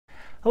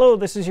Hello,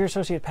 this is your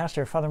Associate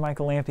Pastor, Father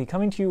Michael Lampe,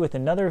 coming to you with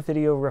another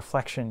video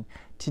reflection.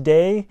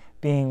 Today,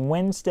 being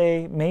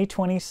Wednesday, May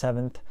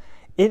 27th,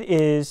 it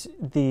is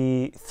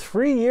the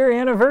 3-year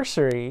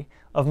anniversary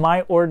of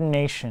my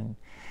ordination.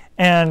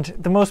 And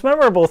the most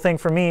memorable thing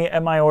for me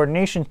at my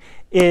ordination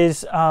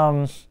is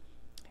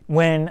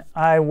when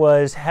I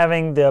was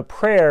having the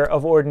prayer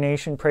of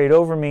ordination prayed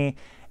over me,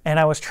 and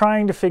I was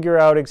trying to figure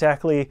out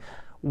exactly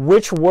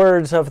which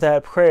words of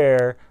that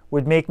prayer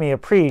would make me a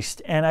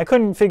priest. And I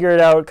couldn't figure it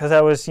out because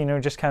I was,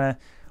 just kind of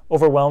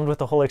overwhelmed with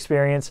the whole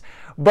experience.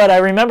 But I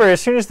remember as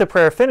soon as the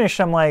prayer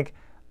finished, I'm like,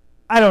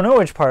 I don't know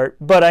which part,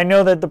 but I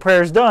know that the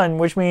prayer's done,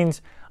 which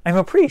means I'm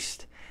a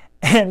priest.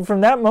 And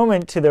from that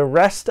moment to the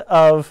rest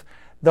of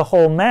the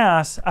whole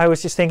Mass, I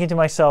was just thinking to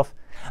myself,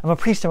 I'm a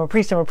priest, I'm a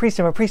priest, I'm a priest,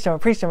 I'm a priest, I'm a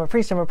priest, I'm a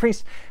priest, I'm a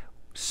priest.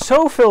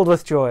 So filled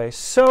with joy,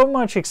 so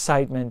much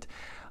excitement.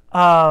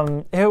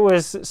 It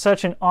was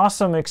such an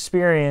awesome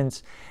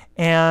experience.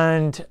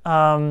 And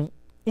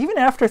even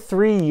after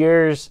 3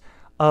 years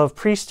of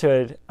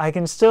priesthood, I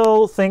can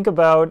still think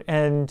about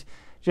and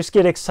just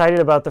get excited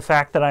about the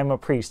fact that I'm a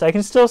priest. I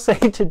can still say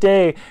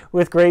today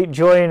with great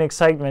joy and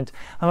excitement,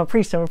 I'm a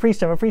priest, I'm a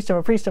priest, I'm a priest, I'm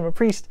a priest, I'm a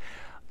priest.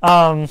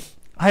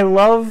 I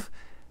love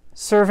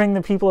serving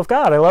the people of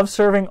God. I love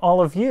serving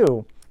all of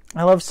you.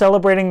 I love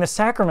celebrating the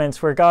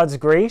sacraments where God's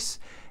grace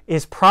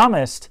is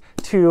promised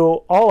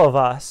to all of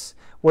us,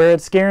 where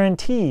it's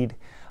guaranteed.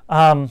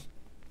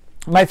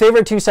 My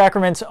favorite two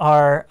sacraments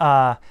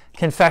are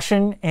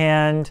confession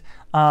and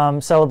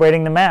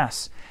celebrating the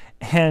Mass.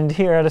 And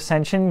here at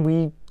Ascension,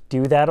 we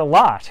do that a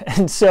lot.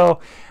 And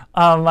so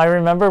I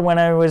remember when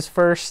I was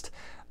first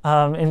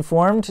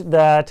informed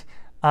that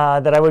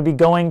I would be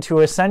going to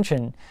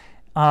Ascension,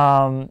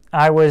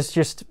 I was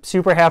just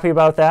super happy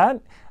about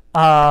that.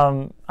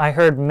 I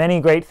heard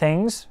many great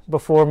things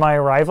before my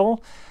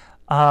arrival.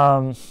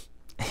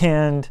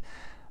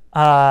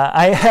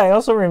 I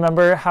also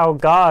remember how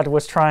God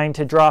was trying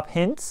to drop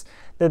hints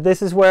that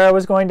this is where I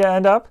was going to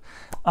end up,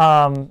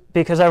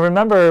 because I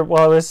remember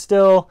while I was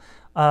still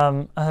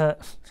a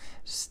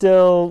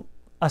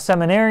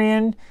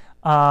seminarian,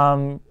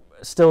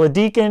 still a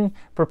deacon,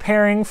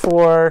 preparing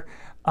for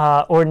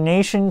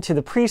ordination to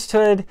the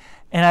priesthood,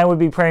 and I would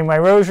be praying my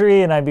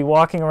rosary and I'd be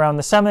walking around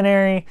the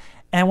seminary,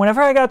 and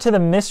whenever I got to the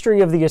mystery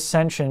of the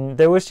Ascension,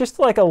 there was just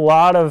like a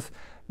lot of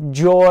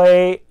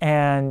joy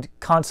and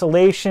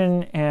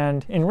consolation,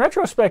 and in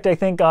retrospect I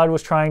think God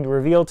was trying to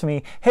reveal to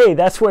me, hey,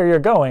 that's where you're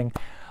going.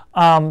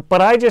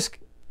 But I just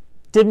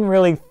didn't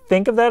really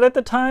think of that at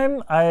the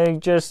time. I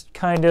just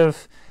kind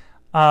of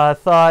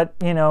thought,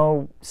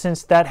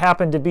 since that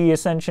happened to be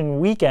Ascension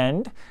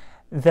weekend,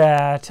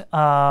 that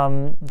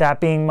that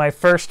being my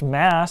first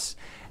Mass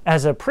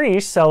as a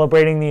priest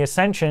celebrating the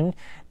Ascension,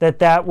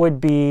 that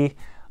would be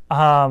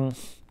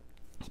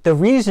the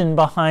reason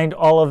behind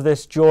all of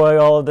this joy,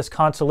 all of this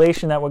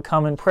consolation that would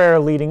come in prayer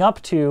leading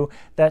up to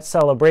that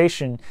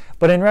celebration.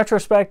 But in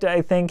retrospect,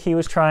 I think he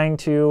was trying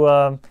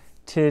to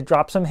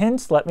drop some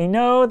hints, let me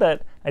know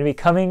that I'd be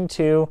coming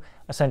to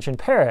Ascension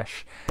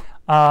Parish.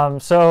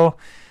 So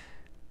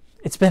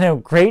it's been a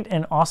great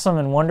and awesome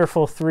and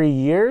wonderful 3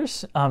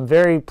 years. I'm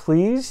very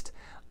pleased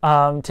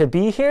to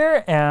be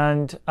here,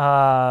 and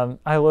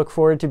I look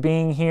forward to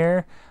being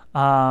here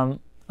a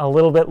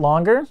little bit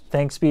longer,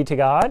 thanks be to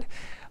God.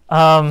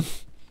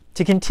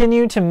 To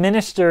continue to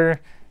minister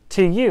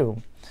to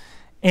you.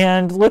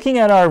 And looking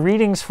at our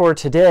readings for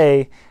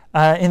today,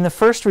 in the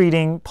first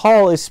reading,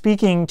 Paul is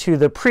speaking to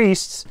the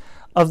priests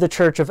of the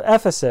church of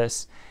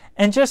Ephesus.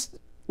 And just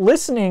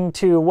listening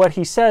to what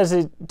he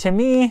says, to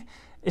me,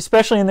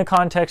 especially in the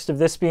context of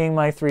this being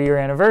my 3-year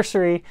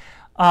anniversary,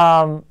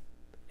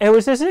 it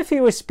was as if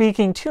he was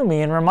speaking to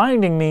me and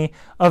reminding me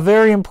of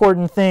very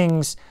important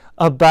things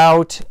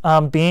about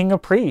being a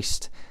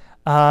priest.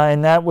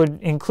 And that would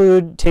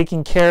include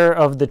taking care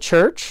of the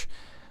church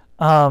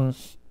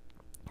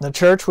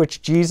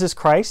which Jesus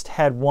Christ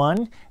had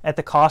won at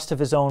the cost of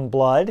his own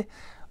blood.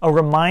 A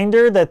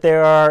reminder that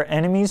there are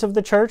enemies of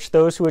the church,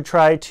 those who would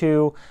try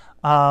to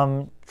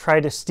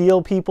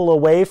steal people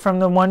away from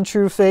the one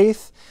true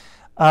faith.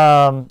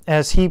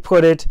 As he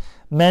put it,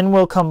 men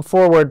will come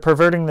forward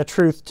perverting the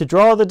truth to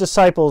draw the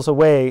disciples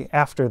away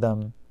after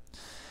them.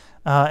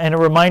 And a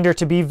reminder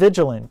to be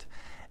vigilant.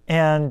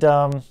 And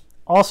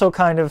also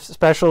kind of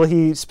special,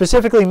 he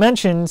specifically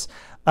mentions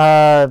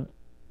 3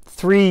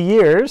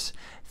 years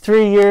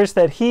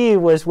that he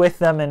was with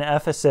them in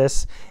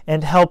Ephesus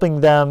and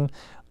helping them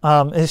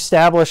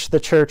establish the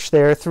church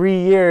there. 3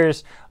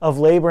 years of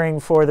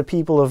laboring for the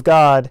people of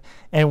God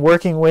and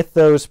working with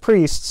those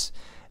priests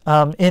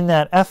in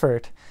that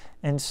effort.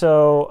 And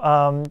so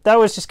that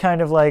was just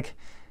kind of like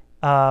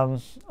a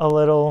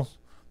little,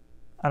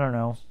 I don't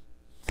know,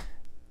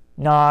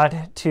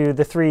 nod to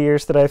the 3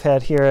 years that I've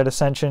had here at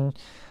Ascension.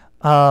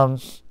 And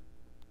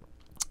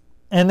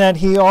that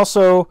he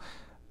also,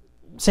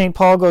 St.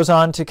 Paul goes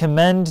on to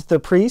commend the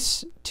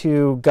priests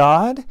to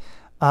God,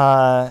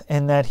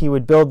 and that he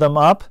would build them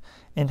up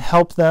and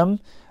help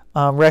them,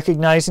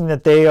 recognizing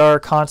that they are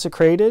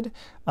consecrated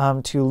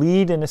to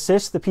lead and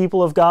assist the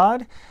people of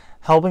God,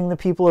 helping the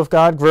people of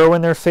God grow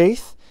in their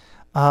faith.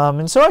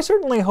 And so I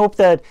certainly hope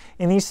that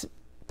in these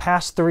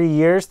past 3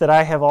 years that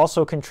I have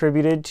also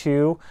contributed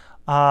to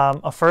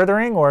a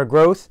furthering or a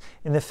growth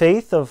in the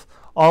faith of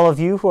all of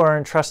you who are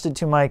entrusted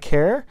to my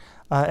care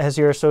as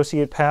your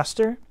associate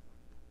pastor.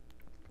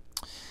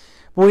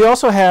 But we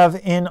also have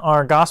in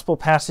our gospel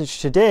passage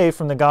today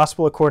from the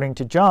Gospel according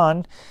to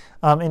John,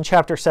 in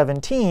chapter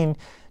 17,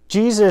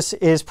 Jesus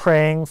is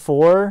praying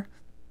for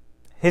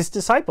his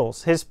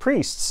disciples, his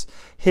priests,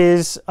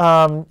 his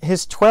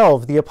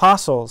 12, the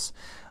apostles.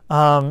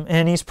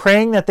 And he's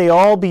praying that they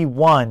all be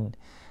one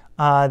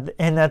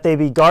and that they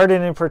be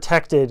guarded and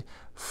protected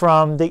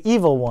from the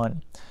evil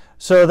one,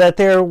 so that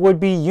there would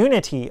be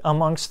unity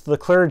amongst the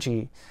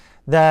clergy,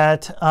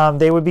 that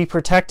they would be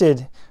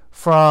protected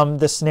from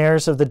the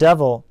snares of the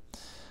devil.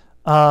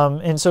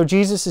 And so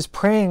Jesus is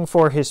praying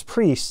for his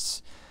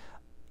priests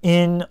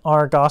in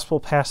our gospel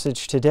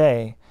passage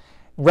today,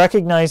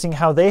 recognizing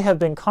how they have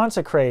been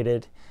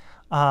consecrated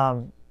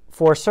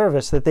for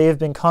service, that they have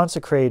been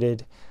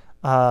consecrated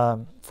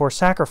for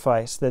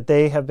sacrifice, that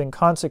they have been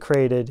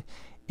consecrated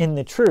in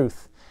the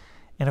truth.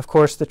 And of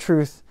course, the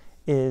truth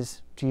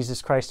is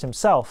Jesus Christ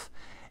himself.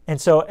 And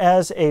so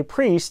as a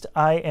priest,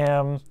 I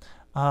am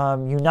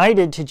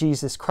united to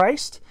Jesus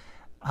Christ.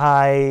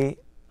 I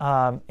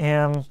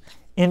am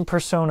in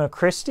persona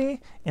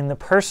Christi, in the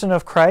person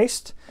of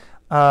Christ,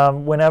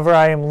 whenever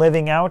I am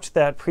living out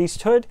that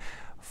priesthood,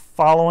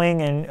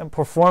 following and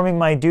performing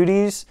my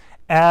duties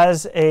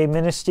as a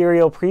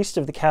ministerial priest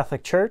of the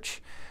Catholic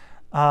Church.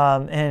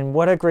 And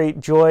what a great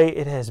joy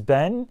it has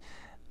been.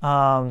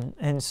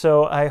 And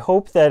so I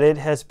hope that it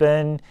has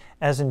been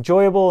as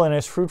enjoyable and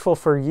as fruitful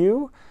for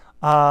you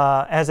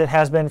as it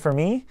has been for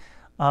me.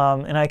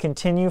 And I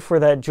continue for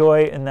that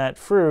joy and that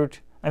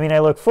fruit. I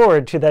look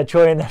forward to that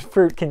joy and that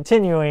fruit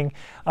continuing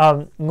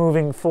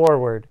moving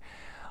forward.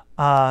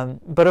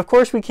 But of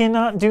course, we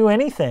cannot do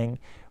anything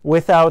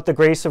without the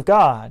grace of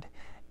God.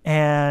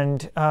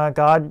 And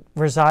God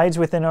resides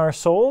within our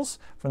souls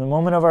from the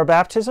moment of our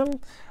baptism,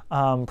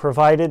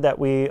 provided that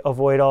we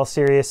avoid all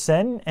serious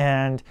sin.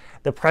 And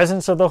the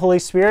presence of the Holy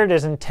Spirit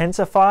is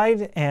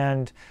intensified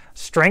and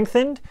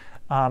strengthened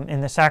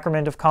in the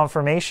sacrament of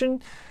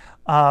confirmation.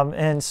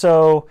 And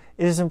so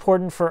it is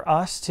important for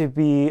us to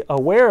be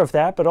aware of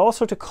that, but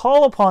also to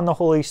call upon the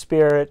Holy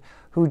Spirit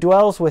who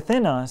dwells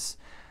within us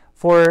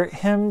for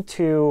him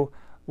to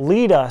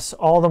lead us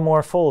all the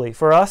more fully,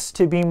 for us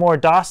to be more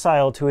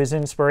docile to his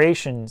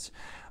inspirations,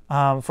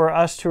 for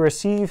us to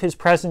receive his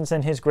presence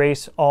and his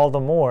grace all the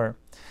more.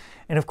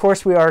 And of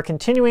course, we are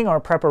continuing our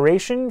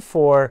preparation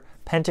for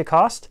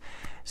Pentecost.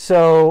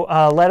 So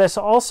let us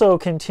also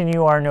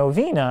continue our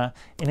novena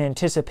in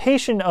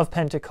anticipation of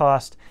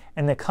Pentecost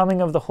and the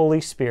coming of the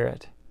Holy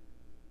Spirit.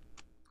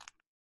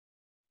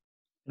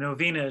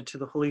 Novena to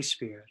the Holy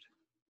Spirit.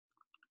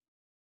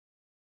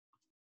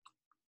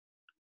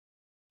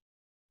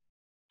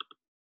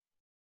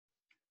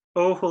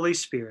 O Holy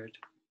Spirit,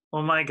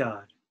 O my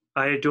God,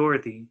 I adore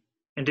thee,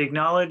 and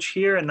acknowledge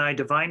here in thy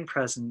divine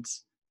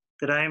presence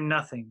that I am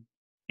nothing,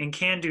 and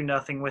can do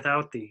nothing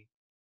without thee.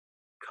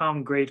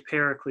 Come, great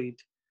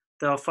Paraclete,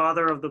 thou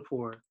Father of the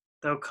poor,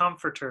 thou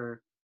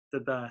Comforter,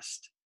 the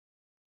best.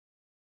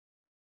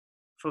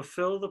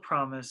 Fulfill the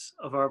promise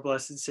of our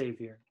blessed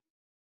Savior,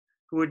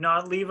 who would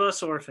not leave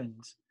us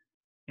orphans,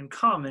 and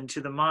come into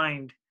the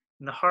mind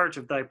and the heart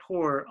of thy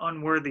poor,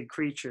 unworthy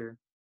creature,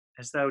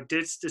 as thou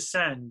didst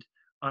descend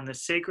on the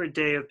sacred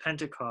day of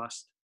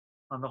Pentecost,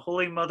 on the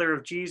Holy Mother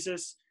of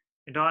Jesus,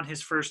 and on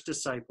his first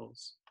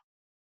disciples.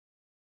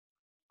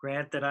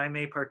 Grant that I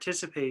may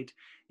participate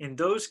in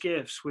those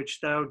gifts which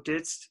thou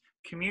didst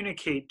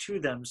communicate to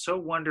them so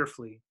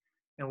wonderfully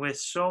and with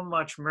so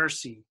much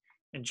mercy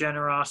and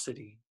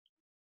generosity.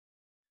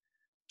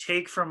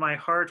 Take from my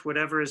heart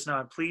whatever is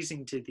not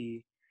pleasing to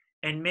thee,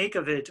 and make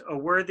of it a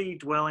worthy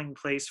dwelling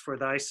place for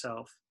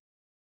thyself.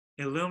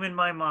 Illumine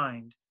my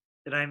mind,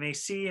 that I may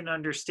see and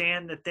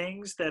understand the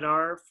things that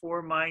are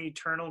for my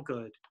eternal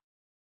good.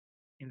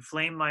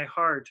 Inflame my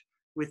heart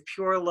with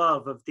pure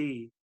love of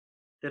thee,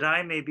 that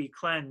I may be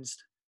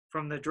cleansed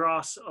from the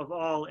dross of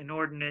all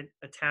inordinate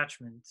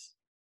attachments,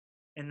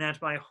 and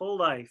that my whole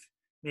life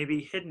may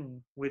be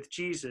hidden with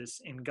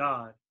Jesus in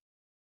God.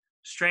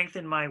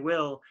 Strengthen my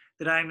will,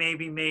 that I may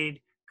be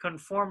made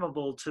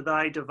conformable to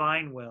thy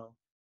divine will,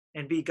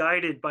 and be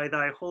guided by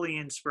thy holy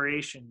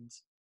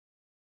inspirations.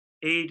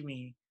 Aid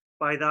me,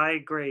 by thy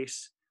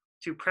grace,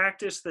 to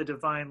practice the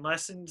divine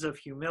lessons of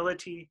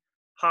humility,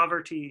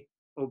 poverty,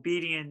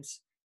 obedience,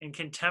 and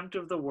contempt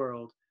of the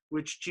world,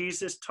 which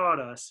Jesus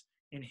taught us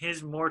in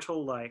his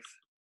mortal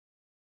life.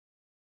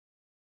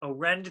 O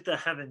rend the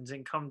heavens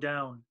and come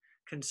down,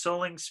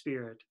 consoling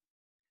Spirit,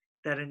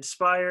 that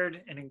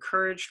inspired and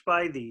encouraged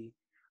by thee,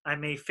 I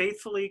may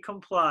faithfully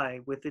comply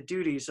with the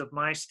duties of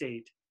my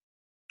state,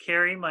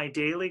 carry my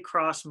daily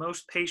cross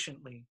most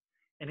patiently,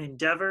 and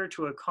endeavor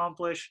to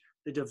accomplish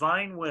the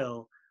divine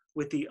will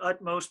with the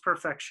utmost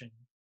perfection.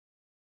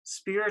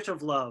 Spirit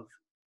of love,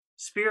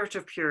 Spirit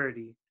of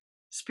purity,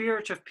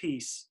 Spirit of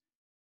peace,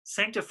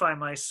 sanctify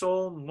my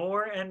soul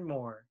more and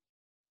more,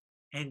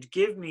 and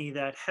give me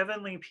that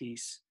heavenly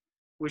peace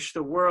which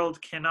the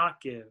world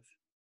cannot give.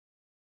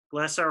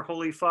 Bless our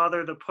Holy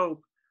Father, the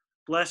Pope.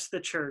 Bless the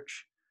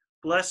Church.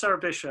 Bless our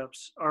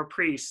bishops, our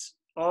priests,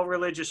 all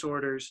religious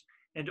orders,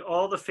 and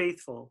all the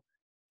faithful,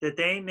 that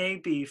they may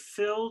be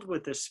filled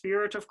with the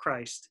Spirit of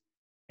Christ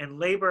and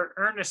labor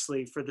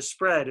earnestly for the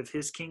spread of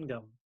his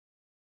kingdom.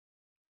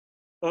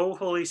 O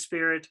Holy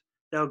Spirit,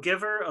 thou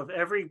giver of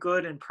every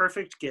good and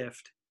perfect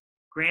gift,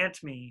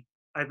 grant me,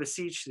 I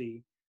beseech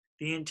thee,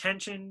 the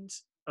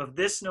intentions of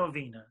this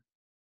novena.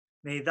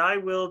 May thy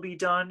will be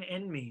done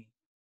in me,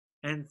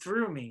 and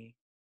through me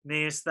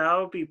mayest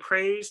thou be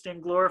praised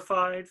and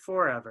glorified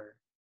forever.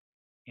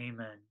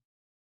 Amen.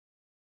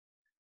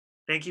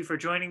 Thank you for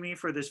joining me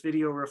for this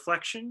video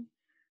reflection.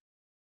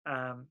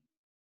 God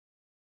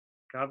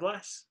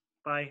bless.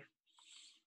 Bye.